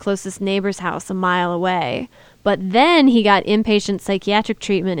woods to the closest neighbor's house a mile away. But then he got inpatient psychiatric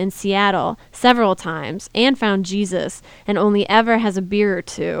treatment in Seattle several times and found Jesus and only ever has a beer or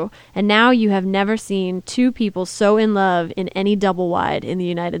two. And now you have never seen two people so in love in any double wide in the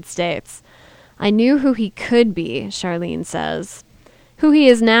United States. I knew who he could be, Charlene says. Who he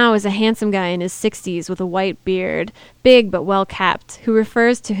is now is a handsome guy in his 60s with a white beard, big but well kept, who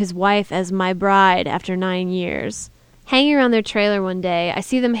refers to his wife as my bride after 9 years. Hanging around their trailer one day, I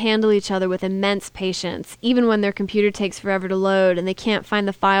see them handle each other with immense patience, even when their computer takes forever to load and they can't find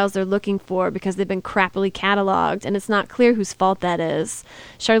the files they're looking for because they've been crappily cataloged, and it's not clear whose fault that is.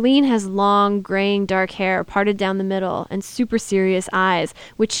 Charlene has long, graying dark hair parted down the middle and super serious eyes,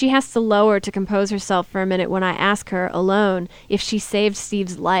 which she has to lower to compose herself for a minute when I ask her, alone, if she saved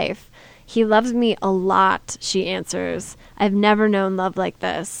Steve's life. He loves me a lot, she answers. I've never known love like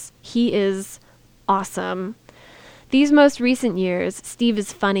this. He is awesome. These most recent years, Steve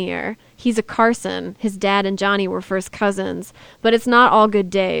is funnier. He's a Carson. His dad and Johnny were first cousins. But it's not all good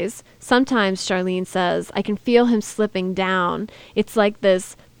days. Sometimes, Charlene says, I can feel him slipping down. It's like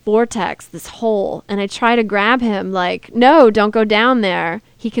this vortex, this hole, and I try to grab him like, no, don't go down there.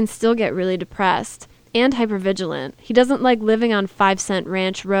 He can still get really depressed. And hypervigilant. He doesn't like living on 5 Cent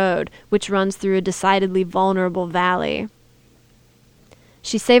Ranch Road, which runs through a decidedly vulnerable valley.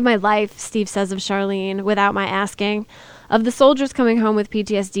 She saved my life, Steve says of Charlene, without my asking. Of the soldiers coming home with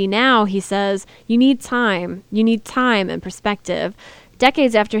PTSD now, he says, you need time. You need time and perspective.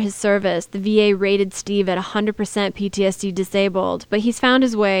 Decades after his service, the VA rated Steve at 100% PTSD disabled, but he's found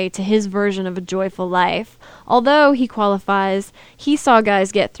his way to his version of a joyful life. Although, he qualifies, he saw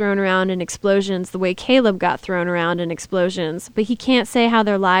guys get thrown around in explosions the way Caleb got thrown around in explosions, but he can't say how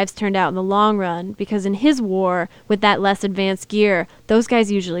their lives turned out in the long run, because in his war, with that less advanced gear, those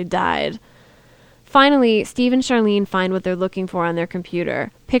guys usually died. Finally, Steve and Charlene find what they're looking for on their computer,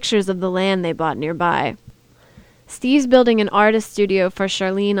 pictures of the land they bought nearby. Steve's building an artist studio for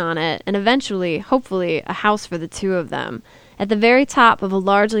Charlene on it, and eventually, hopefully, a house for the two of them. At the very top of a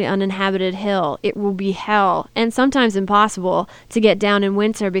largely uninhabited hill, it will be hell, and sometimes impossible, to get down in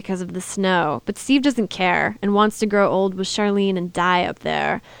winter because of the snow. But Steve doesn't care, and wants to grow old with Charlene and die up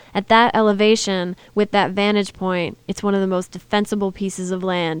there. At that elevation, with that vantage point, it's one of the most defensible pieces of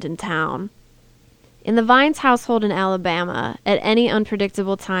land in town. In the Vines household in Alabama, at any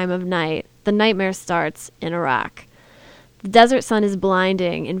unpredictable time of night, the nightmare starts in Iraq. The desert sun is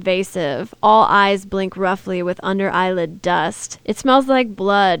blinding, invasive. All eyes blink roughly with under-eyelid dust. It smells like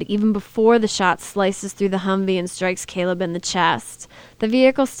blood even before the shot slices through the Humvee and strikes Caleb in the chest. The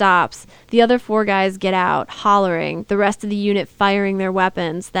vehicle stops. The other 4 guys get out, hollering, the rest of the unit firing their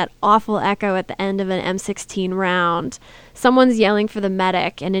weapons, that awful echo at the end of an M16 round. Someone's yelling for the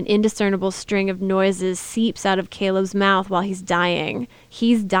medic, and an indiscernible string of noises seeps out of Caleb's mouth while he's dying.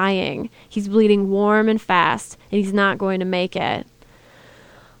 He's dying. He's bleeding warm and fast, and he's not going to make it.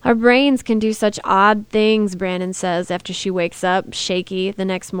 Our brains can do such odd things, Brandon says after she wakes up, shaky, the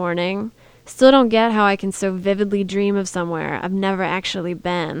next morning. Still don't get how I can so vividly dream of somewhere I've never actually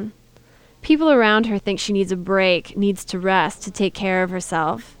been. People around her think she needs a break, needs to rest, to take care of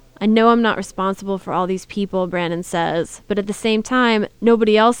herself. I know I'm not responsible for all these people, Brandon says, but at the same time,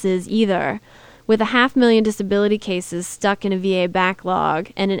 nobody else is either. With 500,000 disability cases stuck in a VA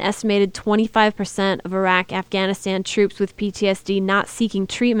backlog and an estimated 25% of Iraq-Afghanistan troops with PTSD not seeking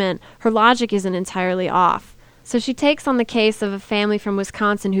treatment, her logic isn't entirely off. So she takes on the case of a family from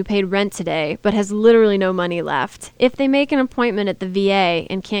Wisconsin who paid rent today, but has literally no money left. If they make an appointment at the VA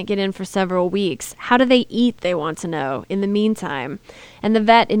and can't get in for several weeks, how do they eat, they want to know, in the meantime? And the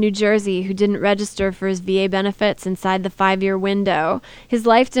vet in New Jersey who didn't register for his VA benefits inside the 5-year window, his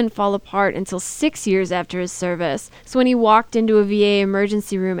life didn't fall apart until 6 years after his service. So when he walked into a VA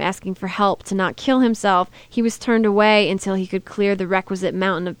emergency room asking for help to not kill himself, he was turned away until he could clear the requisite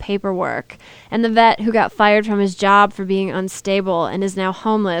mountain of paperwork. And the vet who got fired from his job for being unstable and is now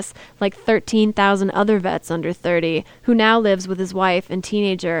homeless, like 13,000 other vets under 30, who now lives with his wife and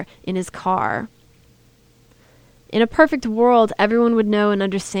teenager in his car. In a perfect world, everyone would know and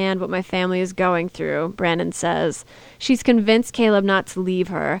understand what my family is going through, Brandon says. She's convinced Caleb not to leave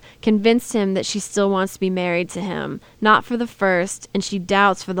her, convinced him that she still wants to be married to him, not for the first, and she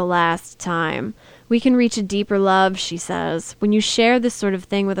doubts for the last time. We can reach a deeper love, she says. When you share this sort of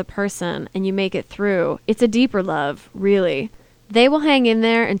thing with a person and you make it through, it's a deeper love, really. They will hang in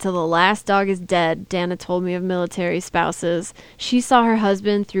there until the last dog is dead, Dana told me of military spouses. She saw her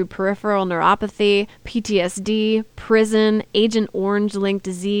husband through peripheral neuropathy, PTSD, prison, Agent Orange-linked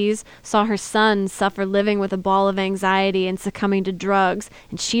disease, saw her son suffer living with a ball of anxiety and succumbing to drugs,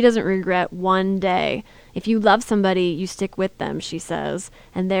 and she doesn't regret one day. If you love somebody, you stick with them, she says.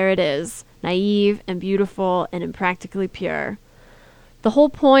 And there it is, naive and beautiful and impractically pure. The whole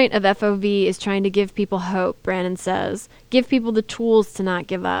point of FOV is trying to give people hope, Brandon says. Give people the tools to not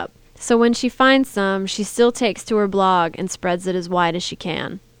give up. So when she finds some, she still takes to her blog and spreads it as wide as she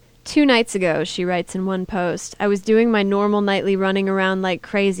can. 2 nights ago, she writes in one post, I was doing my normal nightly running around like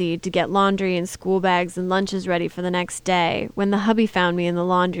crazy to get laundry and school bags and lunches ready for the next day when the hubby found me in the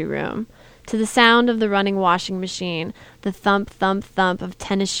laundry room. To the sound of the running washing machine, the thump, thump, thump of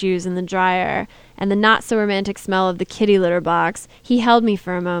tennis shoes in the dryer, and the not-so-romantic smell of the kitty litter box, he held me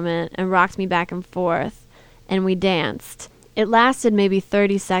for a moment and rocked me back and forth, and we danced. It lasted maybe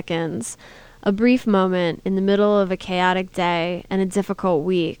 30 seconds, a brief moment in the middle of a chaotic day and a difficult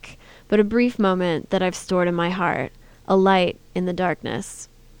week, but a brief moment that I've stored in my heart, a light in the darkness.